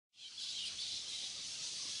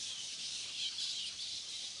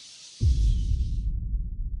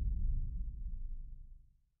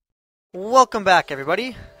Welcome back,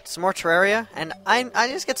 everybody. Some more Terraria, and I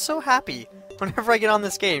just get so happy whenever I get on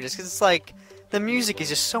this game, just because it's like, the music is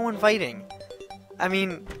just so inviting. I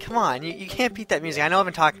mean, come on, you can't beat that music. I know I've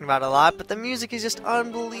been talking about it a lot, but the music is just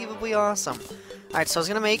unbelievably awesome. Alright, so I was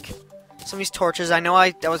gonna make some of these torches. I know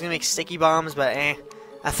I was gonna make sticky bombs, but I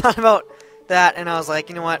thought about that, and I was like,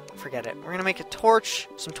 you know what, forget it. We're gonna make a torch,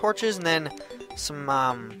 some torches, and then some,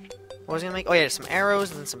 what was I gonna make? Oh yeah, some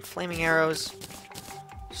arrows, and then some flaming arrows.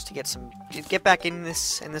 Just to get back in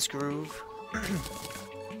this groove.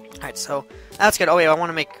 Alright, so that's good. Oh wait, I want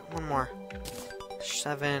to make one more.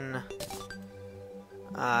 7, 10.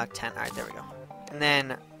 Alright, there we go. And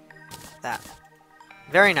then that.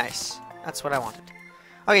 Very nice. That's what I wanted.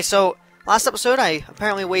 Okay, so last episode I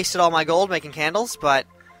apparently wasted all my gold making candles, but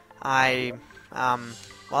well,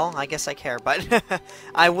 I guess I care, but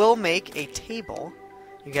I will make a table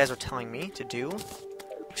you guys were telling me to do,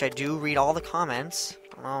 which I do read all the comments.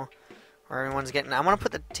 I don't know where everyone's getting. I want to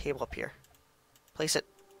put the table up here. Place it.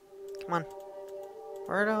 Come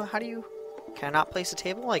on. How do you... Can I not place a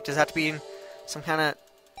table? Like, does it have to be in some kind of...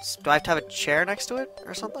 Do I have to have a chair next to it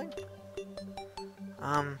or something?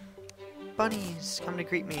 Bunnies, come to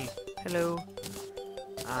greet me. Hello.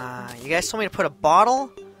 You guys told me to put a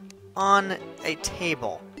bottle on a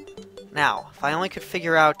table. Now, if I only could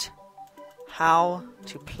figure out how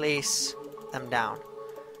to place them down.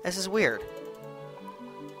 This is weird.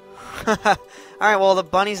 Alright, well, the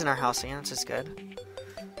bunny's in our house again, which is good.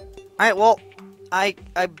 Alright, well, I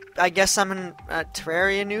guess I'm a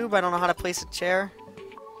Terraria noob. I don't know how to place a chair.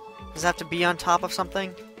 Does it have to be on top of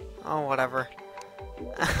something? Oh, whatever.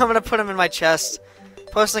 I'm gonna put them in my chest.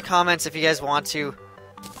 Post in the comments if you guys want to.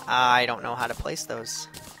 I don't know how to place those.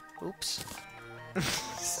 Oops.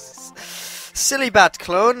 Silly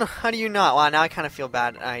Batclone, how do you not? Well, now I kind of feel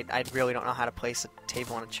bad. I really don't know how to place a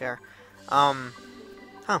table on a chair.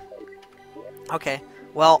 Huh. Okay,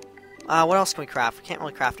 well, what else can we craft? We can't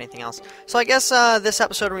really craft anything else. So I guess this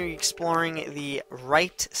episode we're going to be exploring the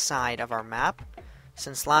right side of our map.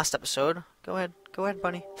 Since last episode... Go ahead,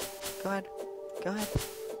 bunny. Go ahead.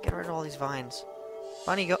 Get rid of all these vines.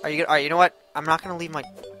 Bunny, go... Are you good? Alright, you know what? I'm not going to leave my...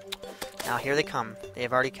 Now, here they come. They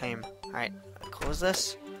have already came. Alright, close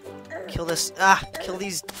this. Kill this. Kill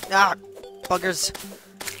these... buggers.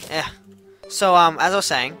 Yeah. So, as I was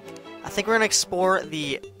saying, I think we're going to explore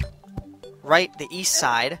the east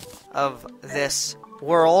side of this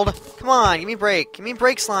world. Come on, give me a break. Give me a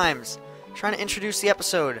break, slimes. I'm trying to introduce the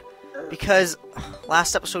episode. Because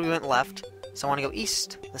last episode we went left, so I want to go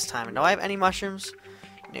east this time. And do I have any mushrooms?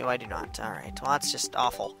 No, I do not. Alright, well that's just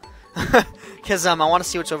awful. Because I want to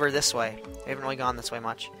see what's over this way. I haven't really gone this way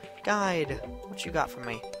much. Guide, what you got for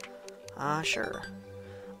me? Sure.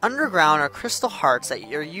 Underground are crystal hearts that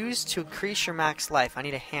are used to increase your max life. I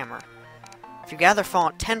need a hammer. If you gather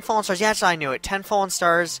 10 fallen stars, yes, I knew it. 10 fallen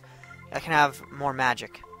stars, I can have more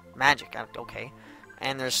magic. Magic, okay.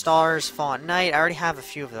 And there's stars fall at night. I already have a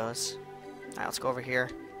few of those. Alright, let's go over here.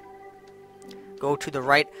 Go to the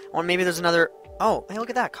right. Or maybe there's another... Oh, hey, look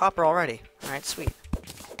at that. Copper already. Alright, sweet.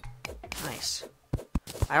 Nice.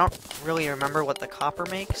 I don't really remember what the copper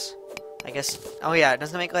makes. I guess... Oh, yeah, it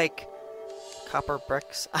doesn't make, like, copper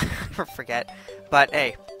bricks. I forget. But,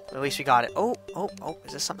 hey, at least we got it. Oh,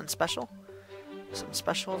 is this something special? Something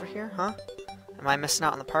special over here, huh? Am I missing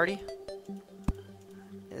out on the party?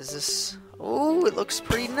 Is this... Ooh, it looks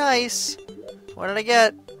pretty nice. What did I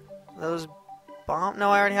get? Those bombs? No,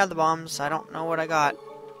 I already had the bombs. I don't know what I got.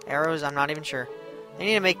 Arrows? I'm not even sure. They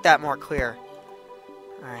need to make that more clear.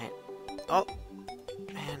 Alright. Oh.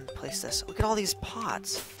 Man, place this. Look at all these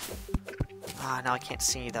pots. Now I can't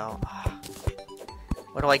see, though.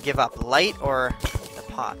 What do I give up? Light or the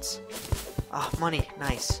pots? Money.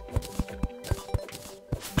 Nice.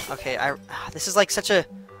 Okay, this is like such a...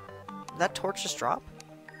 Did that torch just drop?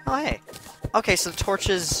 Oh, hey. Okay, so the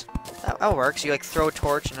torches... That works. You, like, throw a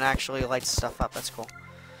torch and it actually lights stuff up. That's cool.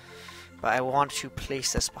 But I want to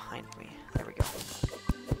place this behind me. There we go.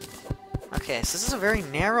 Okay, so this is a very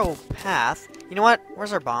narrow path. You know what?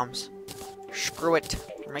 Where's our bombs? Screw it.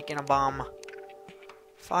 We're making a bomb.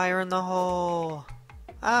 Fire in the hole.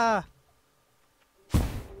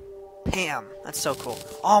 Bam! That's so cool.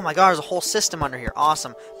 Oh my god, there's a whole system under here.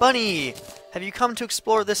 Awesome. Bunny! Have you come to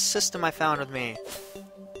explore this system I found with me?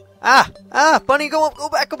 Bunny, go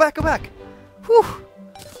back! Whew!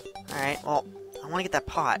 Alright, well, I want to get that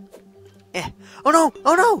pot. Oh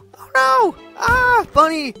no!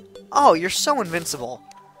 Bunny! Oh, you're so invincible.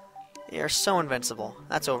 You're so invincible.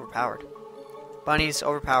 That's overpowered. Bunny's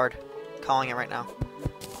overpowered. Calling it right now.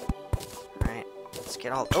 Alright, let's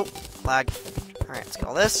get all... Oh, lag. Alright, let's get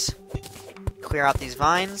all this. Clear out these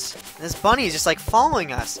vines. And this bunny is just like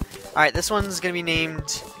following us. Alright, this one's gonna be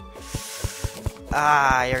named...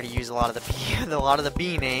 I already used a lot of the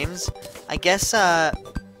bee names. I guess,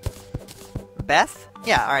 Beth?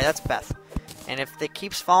 Yeah, alright, that's Beth. And if it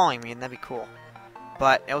keeps following me, then that'd be cool.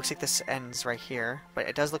 But it looks like this ends right here. But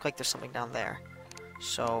it does look like there's something down there.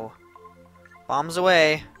 So, bombs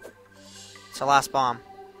away. It's our last bomb.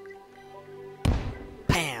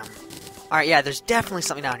 Bam! Alright, yeah, there's definitely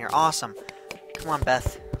something down here. Awesome. Come on,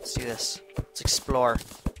 Beth. Let's do this. Let's explore.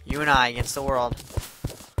 You and I against the world.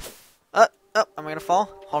 Oh, am I gonna fall?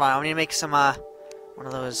 Hold on, I need to make some, one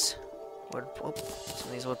of those wood, some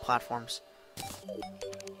of these wood platforms.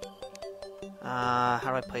 How do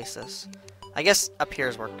I place this? I guess up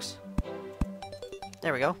here works.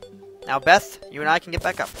 There we go. Now, Beth, you and I can get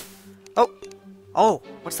back up. Oh,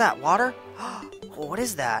 what's that? Water? Oh, what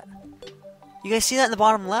is that? You guys see that in the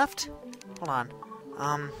bottom left? Hold on.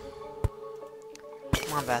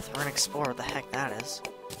 Come on, Beth, we're gonna explore what the heck that is.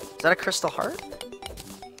 Is that a crystal heart?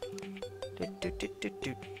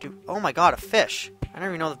 Oh my god, a fish! I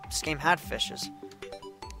never even know this game had fishes.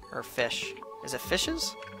 Or fish. Is it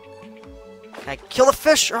fishes? Can I kill the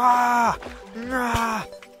fish?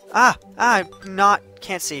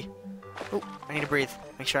 Can't see. Oh, I need to breathe.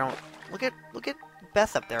 Make sure I don't... Look at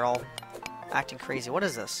Beth up there all acting crazy. What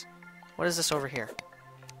is this? What is this over here?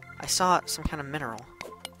 I saw some kind of mineral.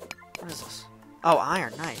 What is this? Oh,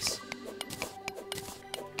 iron. Nice.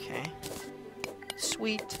 Okay.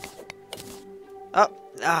 Sweet. Oh,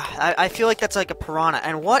 I feel like that's like a piranha.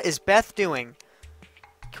 And what is Beth doing?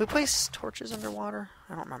 Can we place torches underwater?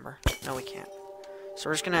 I don't remember. No, we can't. So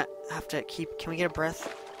we're just gonna have to keep... Can we get a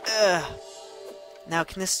breath? Ugh. Now,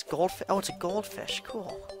 can this goldfish... Oh, it's a goldfish.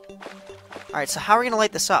 Cool. Alright, so how are we gonna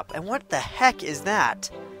light this up? And what the heck is that?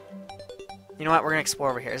 You know what? We're gonna explore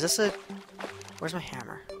over here. Is this a... Where's my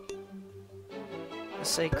hammer? Let's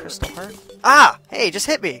say crystal heart. Ah! Hey, just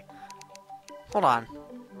hit me! Hold on.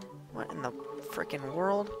 What in the freaking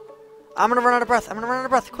world? I'm gonna run out of breath. I'm gonna run out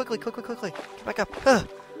of breath. Quickly. Get back up. Ugh.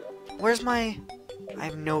 Where's my... I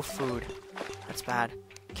have no food. That's bad.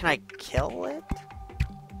 Can I kill it?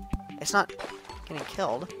 It's not getting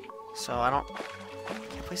killed. So I don't...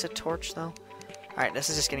 Can I place a torch, though? Alright, this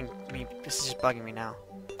is just getting me... This is just bugging me now.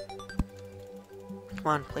 Come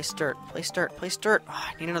on, place dirt. Place dirt. Place dirt. Oh,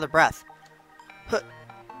 I need another breath. Huh.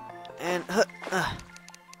 And... Huh.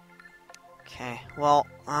 Okay, well,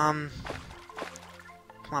 come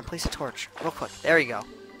on, place a torch. Real quick. There you go.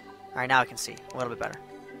 Alright, now I can see. A little bit better.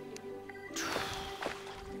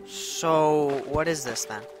 So, what is this,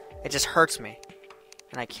 then? It just hurts me.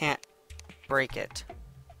 And I can't break it.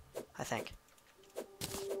 I think.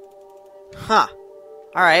 Huh.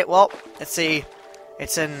 Alright, well, let's see.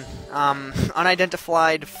 It's an,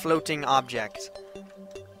 unidentified floating object.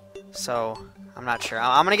 So, I'm not sure.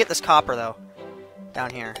 I'm gonna get this copper, though. Down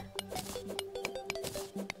here.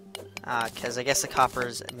 Because I guess the copper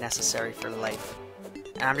is necessary for life.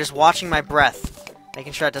 And I'm just watching my breath,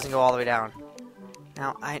 making sure it doesn't go all the way down.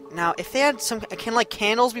 Now, if they had some... Can, like,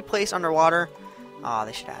 candles be placed underwater? Oh,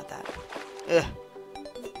 they should add that. Ugh.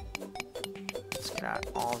 Let's get out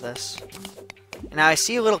all of this. And now I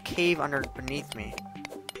see a little cave beneath me,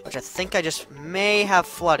 which I think I just may have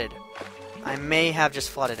flooded. I may have just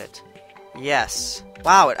flooded it. Yes.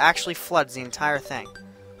 Wow, it actually floods the entire thing.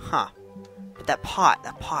 Huh. But that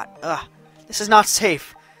pot, ugh. This is not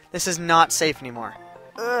safe. This is not safe anymore.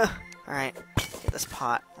 Ugh. Alright, get this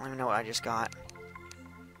pot. I don't even know what I just got.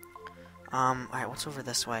 Alright, what's over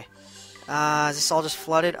this way? Is this all just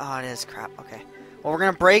flooded? Oh, it is. Crap. Okay. Well, we're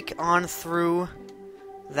gonna break on through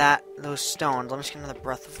those stones. Let me just get another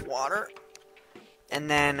breath of water. And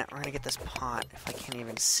then we're gonna get this pot, if I can't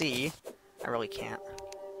even see. I really can't.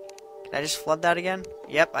 Did I just flood that again?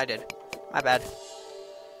 Yep, I did. My bad.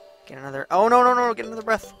 Get another... Oh, no. Get another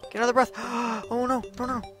breath. Get another breath. Oh, no.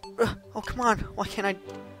 Oh, come on. Why can't I...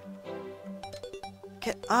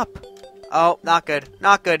 Get up. Oh, not good.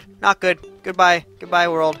 Goodbye,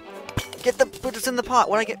 world. Get the... What's in the pot?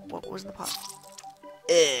 What was in the pot?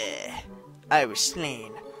 I was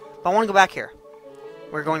slain. But I want to go back here.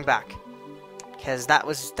 We're going back. Because that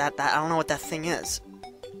was... I don't know what that thing is.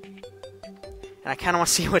 And I kind of want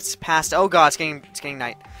to see what's past... Oh, God, it's getting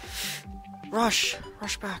night. Rush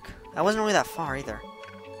back. That wasn't really that far, either.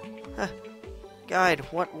 Guide,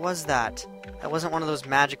 what was that? That wasn't one of those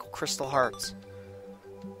magical crystal hearts.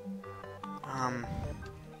 I'm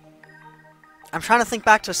trying to think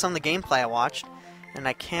back to some of the gameplay I watched, and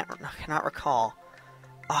I cannot recall.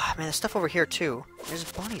 Oh, man, there's stuff over here, too. There's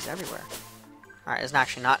bunnies everywhere. Alright, there's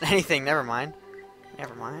actually not anything. Never mind.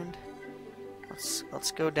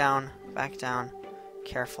 Let's go down. Back down.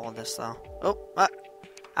 Careful of this, though. Oh,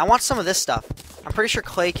 I want some of this stuff. I'm pretty sure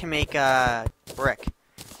clay can make brick.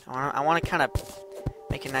 I want to kind of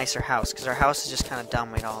make a nicer house, because our house is just kind of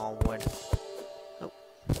dumb made all wood. Oh.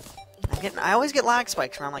 I always get lag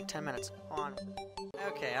spikes around like 10 minutes. Hold on.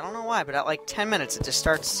 Okay, I don't know why, but at like 10 minutes it just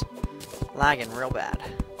starts lagging real bad.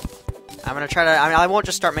 I'm gonna try to, I mean, I won't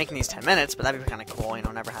just start making these 10 minutes, but that'd be kind of cool, you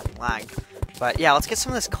know, never having lag. But yeah, let's get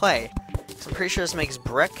some of this clay. So I'm pretty sure this makes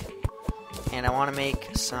brick. And I want to make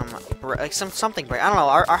some, like something brick. I don't know,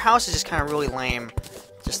 our house is just kind of really lame,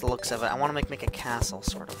 just the looks of it. I want to make a castle,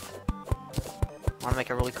 sort of. I want to make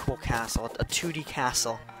a really cool castle, a 2D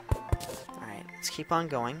castle. Alright, let's keep on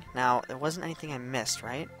going. Now, there wasn't anything I missed,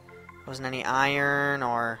 right? There wasn't any iron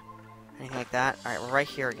or anything like that. Alright, we're right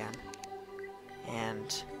here again.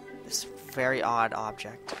 And this very odd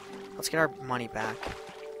object. Let's get our money back.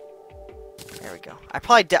 There we go.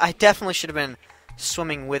 I definitely should have been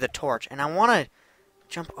swimming with a torch. And I want to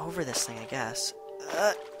jump over this thing, I guess.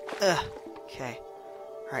 Okay.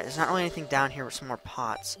 Alright, there's not really anything down here with some more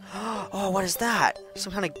pots. Oh, what is that?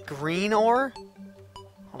 Some kind of green ore?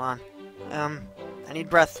 Hold on. I need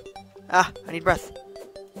breath. I need breath.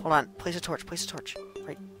 Hold on. Place a torch. Place a torch.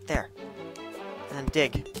 Right there. And then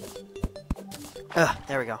dig.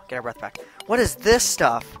 There we go. Get our breath back. What is this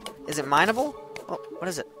stuff? Is it mineable? Oh, what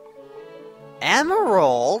is it?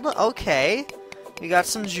 Emerald? Okay. We got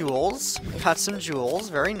some jewels.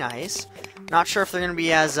 Very nice. Not sure if they're going to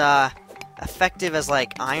be as, effective as,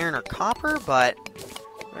 like, iron or copper, but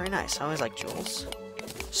very nice. I always like jewels.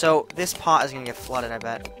 So, this pot is going to get flooded, I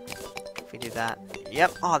bet, if we do that.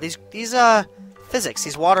 Yep. Oh, these physics,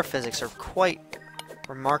 these water physics are quite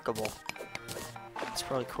remarkable. It's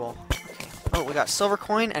really cool. Okay. Oh, we got silver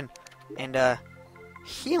coin and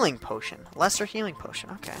healing potion. Lesser healing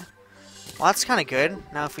potion. Okay. Well, that's kind of good.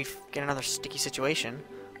 Now, if we get another sticky situation.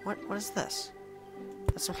 What is this?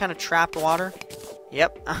 That's some kind of trapped water?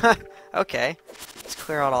 Yep. Okay. Let's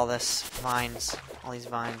clear out all this vines. All these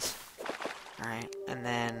vines. Alright. And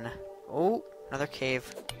then... Oh, another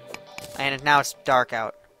cave. And now it's dark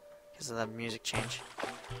out. Because of the music change.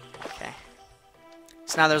 Okay.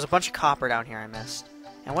 So now there's a bunch of copper down here I missed.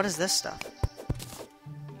 And what is this stuff?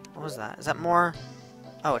 What was that? Is that more...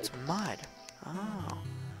 Oh, it's mud. Oh.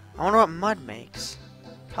 I wonder what mud makes.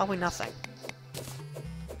 Probably nothing.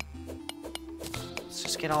 Let's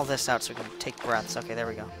just get all this out so we can take breaths. Okay, there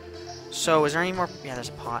we go. So, is there any more? Yeah, there's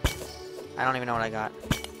a pot. I don't even know what I got.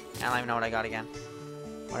 I don't even know what I got again.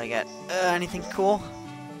 What I get? Anything cool?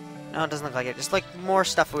 No, it doesn't look like it. Just like more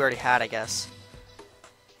stuff we already had, I guess.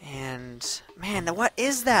 And man, what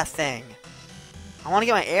is that thing? I want to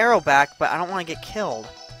get my arrow back, but I don't want to get killed.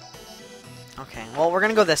 Okay, well, we're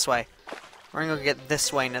gonna go this way. We're gonna go get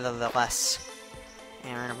this way, nevertheless.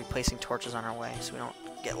 And we're gonna be placing torches on our way so we don't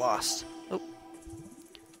get lost. Oop.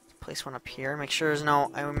 Place one up here. Make sure there's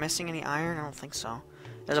no... Are we missing any iron? I don't think so.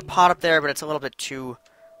 There's a pot up there, but it's a little bit too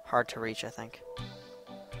hard to reach, I think.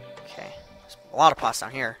 Okay. There's a lot of pots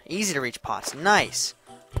down here. Easy to reach pots. Nice.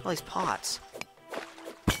 All these pots.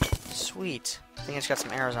 Sweet. I think I just got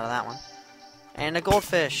some arrows out of that one. And a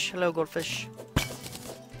goldfish. Hello, goldfish.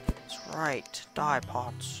 That's right. Die,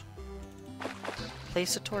 pots.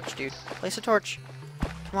 Place a torch, dude. Place a torch.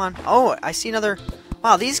 Come on. Oh, I see another...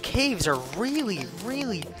 Wow, these caves are really,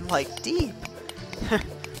 really, like, deep.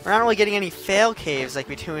 We're not really getting any fail caves like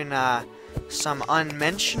we do in, some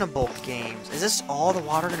unmentionable games. Is this all the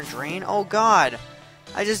water gonna drain? Oh, God.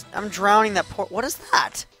 I'm drowning that poor... What is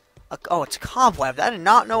that? Oh, it's a cobweb. I did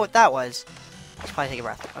not know what that was. Let's probably take a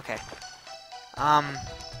breath. Okay. How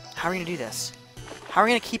are we gonna do this? How are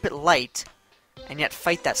we gonna keep it light and yet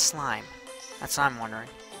fight that slime? That's what I'm wondering.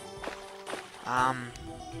 Alright,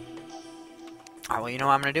 well, you know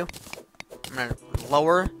what I'm gonna do? I'm gonna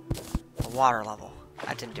lower the water level.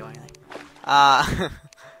 That didn't do anything. Alright,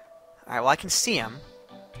 well, I can see them.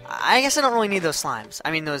 I guess I don't really need those slimes.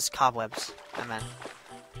 I mean, those cobwebs, I meant.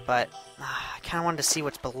 But, I kinda wanted to see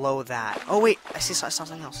what's below that. Oh, wait! I saw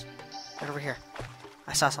something else. Right over here.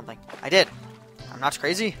 I saw something. I did. I'm not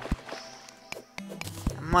crazy.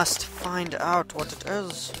 I must find out what it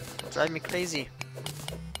is. It'll drive me crazy.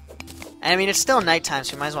 And I mean, it's still nighttime,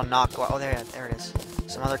 so we might as well not go out. Oh, there it is.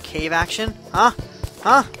 Some other cave action? Huh?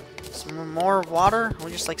 Huh? Some more water? Are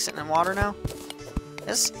we just like sitting in water now?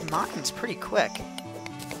 This mine's pretty quick.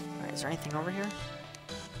 Alright, is there anything over here?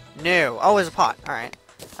 No. Oh, there's a pot. Alright.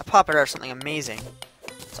 A pot better have something amazing.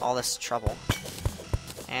 It's all this trouble.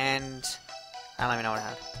 And I don't even know what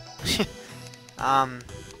I had.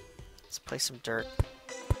 Let's place some dirt.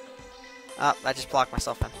 Oh, I just blocked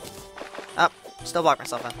myself in. Oh, still blocked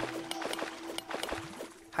myself in.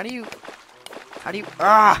 How do you...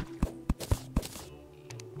 Ah!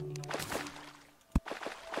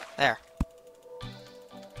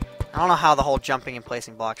 don't know how the whole jumping and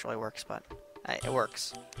placing blocks really works, but it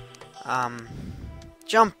works.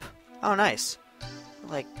 Jump! Oh, nice.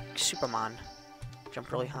 Like Superman.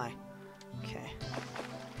 Jump really high. Okay.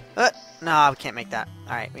 No, we can't make that.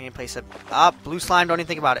 Alright, we need to place it. Blue slime, don't even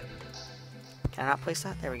think about it. Can I not place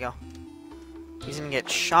that? There we go. He's gonna get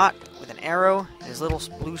shot with an arrow. And his little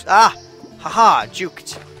blue... Haha!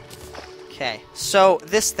 Juked. Okay, so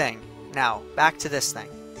this thing. Now, back to this thing.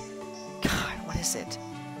 God, what is it?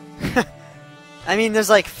 I mean, there's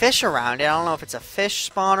like fish around it. I don't know if it's a fish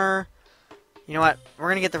spawner. You know what? We're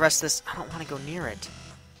gonna get the rest of this. I don't want to go near it.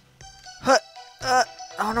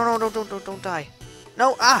 Oh no, don't die.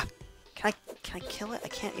 No, Can I kill it? I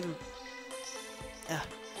can't even...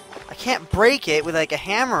 I can't break it with like a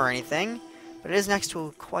hammer or anything. But it is next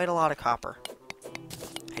to quite a lot of copper.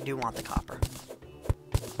 I do want the copper.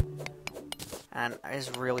 And it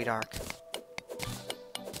is really dark.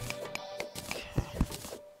 Okay.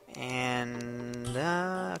 And,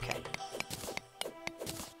 okay.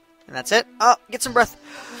 And that's it. Oh, get some breath.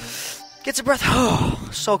 Get some breath. Oh,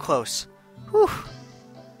 so close. Whew.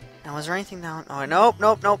 Now, is there anything down? Oh,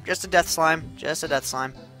 nope. Just a death slime. Just a death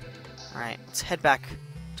slime. Alright, let's head back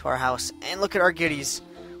to our house. And look at our goodies.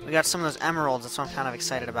 We got some of those emeralds. That's what I'm kind of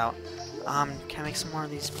excited about. Can I make some more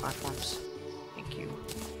of these platforms? Thank you.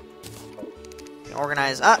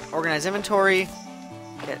 Organize inventory.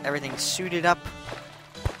 Get everything suited up.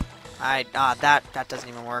 That doesn't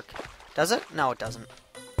even work. Does it? No, it doesn't.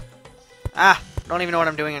 Don't even know what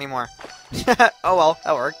I'm doing anymore. Oh well,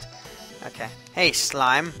 that worked. Okay. Hey,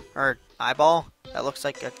 slime. Or eyeball. That looks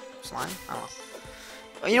like a slime. I don't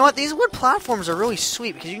know. You know what? These wood platforms are really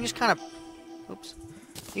sweet because you can just kind of... Oops.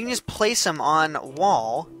 You can just place them on a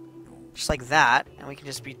wall. Just like that. And we can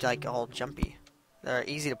just be like all jumpy. They're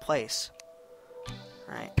easy to place.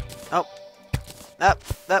 Alright. Oh. Up.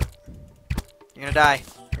 You're gonna die.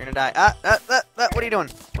 You're gonna die. What are you doing?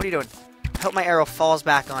 What are you doing? I hope my arrow falls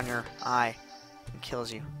back on your eye and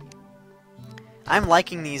kills you. I'm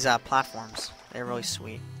liking these platforms. They're really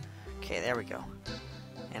sweet. Okay, there we go.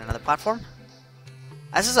 And another platform.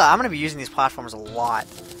 I'm gonna be using these platforms a lot.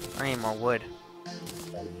 I need more wood.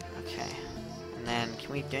 Okay. And then,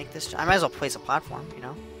 can we make this? I might as well place a platform, you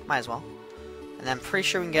know? Might as well. And then I'm pretty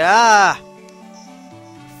sure we can get...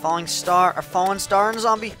 fallen star and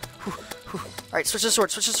zombie. Alright, switch the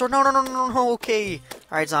sword. No, okay.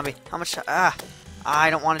 Alright, zombie. How much... I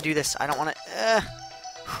don't want to do this. I don't want to...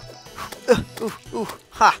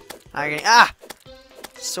 Ha! Now you're getting...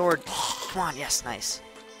 Sword. Come on, yes, nice.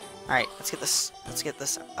 Alright, let's get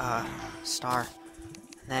this star.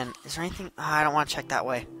 And then, is there anything... I don't want to check that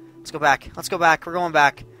way. Let's go back. We're going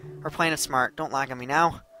back. We're playing it smart. Don't lag on me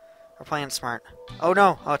now. We're playing it smart. Oh,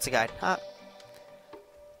 no. Oh, it's a guide.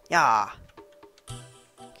 Yeah.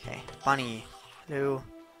 Okay, bunny. Hello.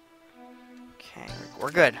 Okay,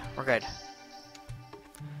 we're good.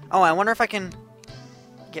 Oh, I wonder if I can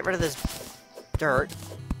get rid of this dirt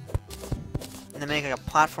and then make like a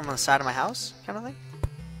platform on the side of my house, kind of thing.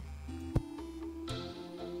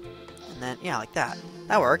 And then, yeah, like that.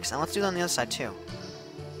 That works. And let's do that on the other side too.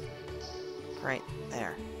 Right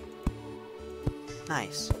there.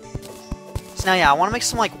 Nice. So now, yeah, I want to make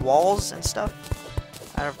some like walls and stuff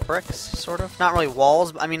out of bricks, sort of. Not really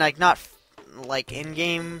walls, but I mean, like, not like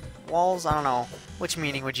in-game walls. I don't know. Which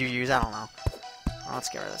meaning would you use? I don't know. Oh, let's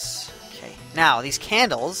get rid of this. Okay. Now, these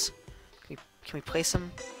candles, can we place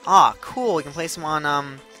them? Ah, cool. We can place them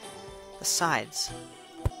on the sides.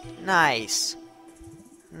 Nice.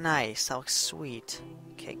 Nice. That looks sweet.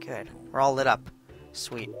 Okay, good. We're all lit up.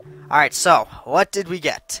 Sweet. Alright, so, what did we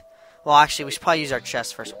get? Well, actually, we should probably use our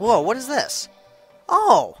chest first. Whoa, what is this?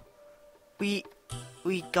 Oh! We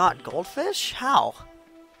got goldfish? How?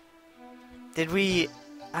 Did we...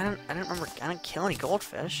 I don't remember. I didn't kill any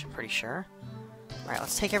goldfish, I'm pretty sure. Alright,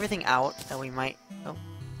 let's take everything out that we might... Oh,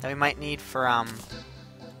 that we might need for,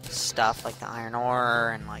 stuff like the iron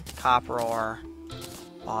ore and, like, copper ore,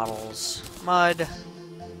 bottles, mud,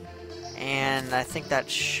 and I think that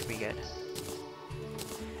should be good.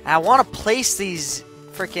 And I want to place these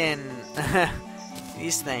freaking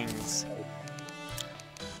these things.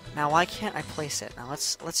 Now, why can't I place it? Now,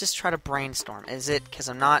 let's just try to brainstorm. Is it because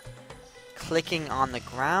I'm not clicking on the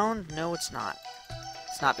ground? No, it's not.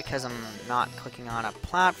 It's not because I'm not clicking on a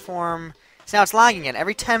platform. See, now it's lagging again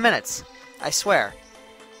every 10 minutes. I swear.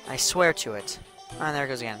 I swear to it. And there it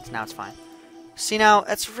goes again. Now it's fine. See, now,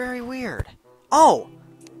 that's very weird. Oh!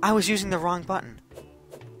 I was using the wrong button.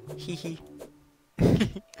 Hee hee. How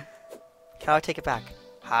do I take it back?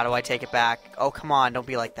 How do I take it back? Oh, come on, don't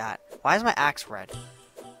be like that. Why is my axe red?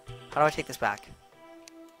 How do I take this back?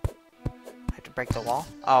 I have to break the wall?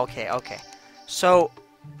 Oh, okay. So,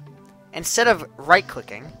 instead of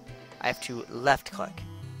right-clicking, I have to left-click.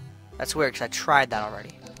 That's weird, because I tried that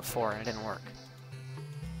already before, and it didn't work.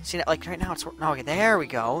 See that? Like, right now it's... No, okay, there we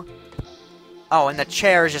go. Oh, and the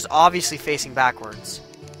chair is just obviously facing backwards.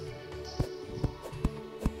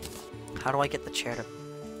 How do I get the chair to...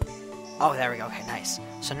 Oh, there we go. Okay, nice.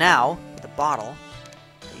 So now, the bottle,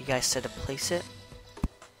 you guys said to place it.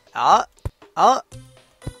 Oh,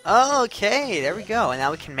 okay, there we go. And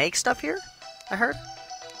now we can make stuff here, I heard.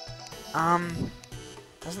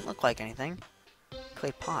 Doesn't look like anything.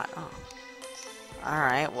 Clay pot, oh.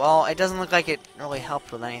 Alright, well, it doesn't look like it really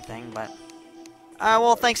helped with anything, but...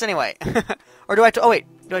 well, thanks anyway. Or do I have to... Oh, wait.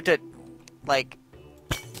 Do I have to... Like...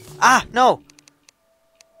 Ah, no!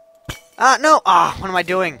 No! Ah, what am I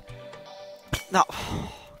doing? No.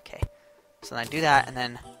 Okay. So then I do that, and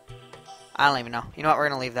then... I don't even know. You know what? We're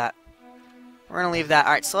gonna leave that. We're gonna leave that.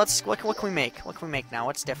 Alright, so let's... What can we make? What can we make now?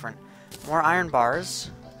 What's different? More iron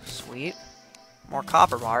bars. Sweet. More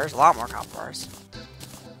copper bars. A lot more copper bars.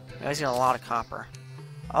 We always get a lot of copper.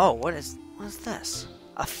 Oh, what is this?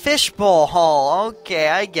 A fishbowl hole. Okay,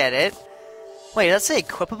 I get it. Wait, does that say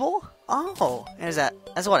equipable? Oh, and is that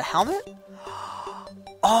what, a helmet?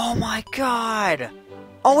 Oh my god!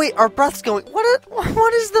 Oh wait, our breath's going.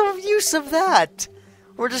 What is the use of that?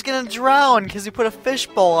 We're just gonna drown because we put a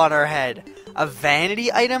fishbowl on our head. A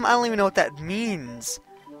vanity item? I don't even know what that means.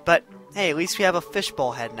 But hey, at least we have a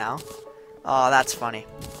fishbowl head now. Oh, that's funny.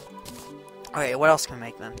 Okay, what else can we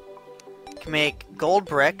make then? We can make gold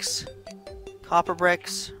bricks, copper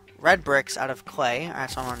bricks, red bricks out of clay. Alright,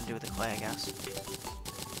 that's what I want to do with the clay, I guess.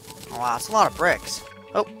 Oh wow, that's a lot of bricks.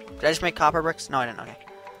 Oh, did I just make copper bricks? No, I didn't. Okay.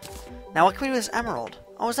 Now what can we do with this emerald?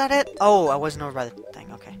 Oh, is that it? Oh, I wasn't over by the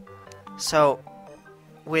thing. Okay. So,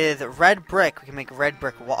 with red brick, we can make red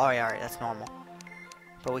brick wall. Oh, yeah, alright, that's normal.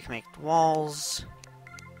 But we can make walls,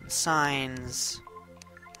 signs,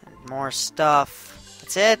 and more stuff.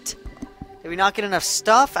 That's it. Did we not get enough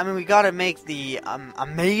stuff? I mean, we gotta make the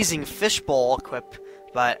amazing fishbowl equip,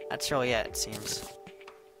 but that's really it seems.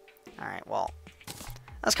 Alright, well,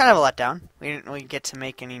 that's kind of a letdown. We didn't really get to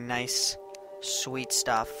make any nice, sweet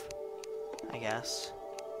stuff, I guess.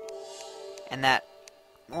 And that,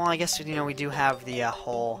 well, I guess, you know, we do have the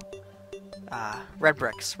whole red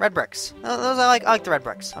bricks. Red bricks. Those I like the red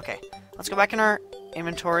bricks. Okay, let's go back in our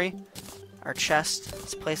inventory, our chest.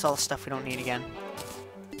 Let's place all the stuff we don't need again.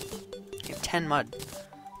 We have 10 mud.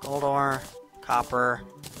 Gold ore, copper.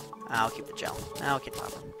 I'll keep the gel. I'll keep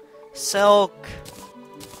copper. Silk.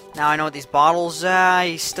 Now I know what these bottles,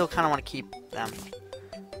 I still kind of want to keep them.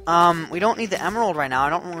 We don't need the emerald right now. I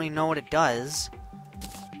don't really know what it does.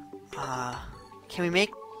 Can we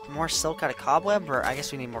make more silk out of cobweb? Or I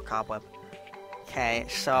guess we need more cobweb. Okay,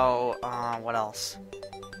 so, what else?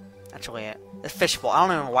 That's really it. The fishbowl. I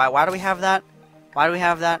don't know why. Why do we have that? Why do we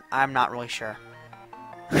have that? I'm not really sure.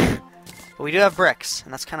 But we do have bricks,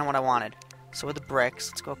 and that's kind of what I wanted. So with the bricks,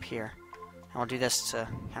 let's go up here. And we'll do this to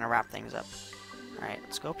kind of wrap things up. Alright,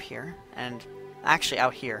 let's go up here. And actually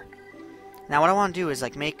out here. Now what I want to do is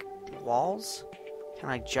like make walls. Kind of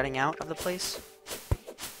like jutting out of the place.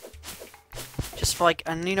 Just for like,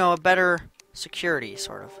 you know, a better security,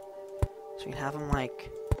 sort of. So we can have them like...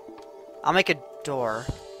 I'll make a door,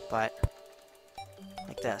 but...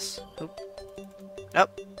 Like this. Oop.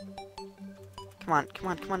 Nope. Come on, come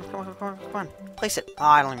on, come on, come on, come on, come on. Place it. Oh,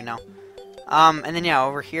 I don't even know. And then, yeah,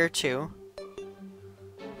 over here, too.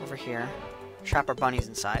 Over here. Trap our bunnies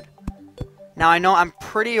inside. Now, I know I'm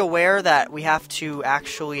pretty aware that we have to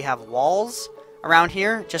actually have walls around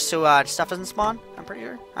here, just so stuff doesn't spawn. I'm pretty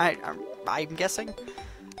sure. I'm guessing.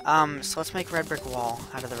 So let's make red brick wall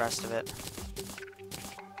out of the rest of it.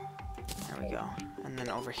 There we go. And then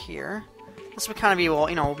over here. This would kind of be, well,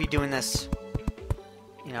 you know, we'll be doing this,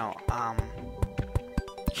 you know,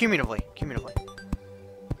 cumulatively.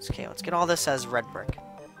 Okay, let's get all this as red brick.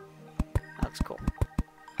 That looks cool.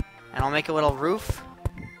 And I'll make a little roof.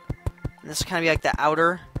 And this will kind of be like the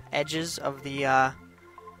outer edges of the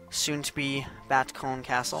soon-to-be Batclone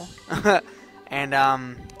castle. And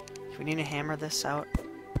do we need to hammer this out?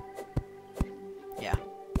 Yeah.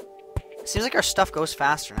 Seems like our stuff goes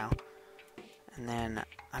faster now. And then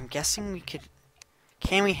I'm guessing we could...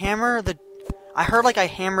 Can we hammer the... I heard like I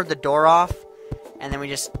hammered the door off. And then we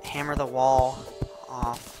just hammer the wall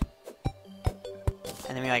off.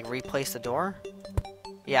 And then we like replace the door.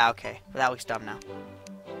 Yeah, okay. But that looks dumb now.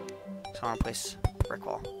 So I want to place brick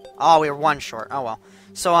wall. Oh, we were one short. Oh well.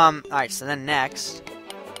 So alright, so then next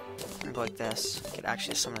I'm gonna go like this. Get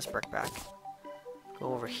actually some of this brick back.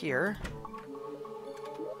 Go over here.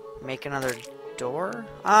 Make another door.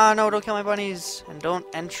 Ah, no, don't kill my bunnies. And don't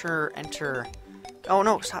enter. Oh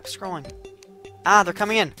no, stop scrolling. Ah, they're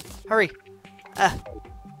coming in. Hurry!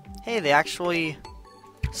 Hey, they actually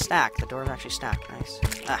stack. The doors actually stack. Nice.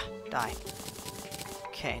 Die.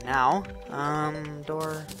 Okay, now,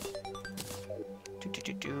 door.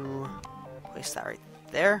 Place that right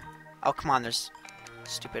there. Oh, come on, there's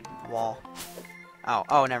stupid wall.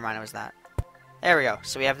 Oh, never mind, it was that. There we go.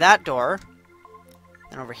 So we have that door.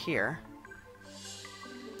 And over here,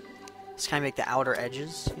 let's kind of make the outer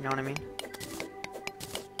edges, you know what I mean?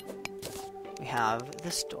 We have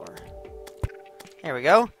this door. There we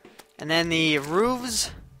go. And then the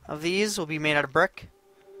roofs of these will be made out of brick.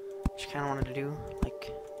 Which I kind of wanted to do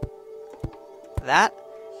like that.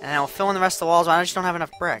 And then I'll fill in the rest of the walls. I just don't have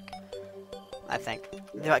enough brick, I think.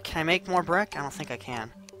 Can I make more brick? I don't think I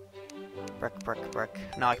can. Brick.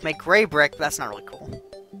 No, I can make gray brick, but that's not really cool.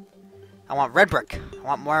 I want red brick.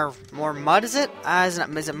 I want more mud, is it? Is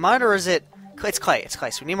it mud or is it... It's clay. It's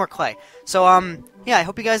clay, so we need more clay. So, yeah, I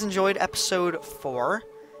hope you guys enjoyed episode 4.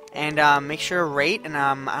 And, make sure to rate, and,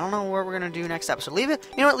 I don't know what we're gonna do next episode. Leave it...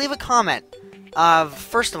 You know what? Leave a comment.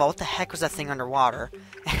 First of all, what the heck was that thing underwater?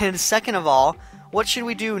 And second of all, what should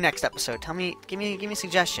we do next episode? Tell me, give me a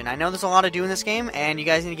suggestion. I know there's a lot to do in this game, and you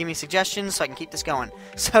guys need to give me suggestions so I can keep this going.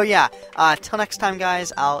 So, yeah, till next time,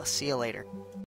 guys, I'll see you later.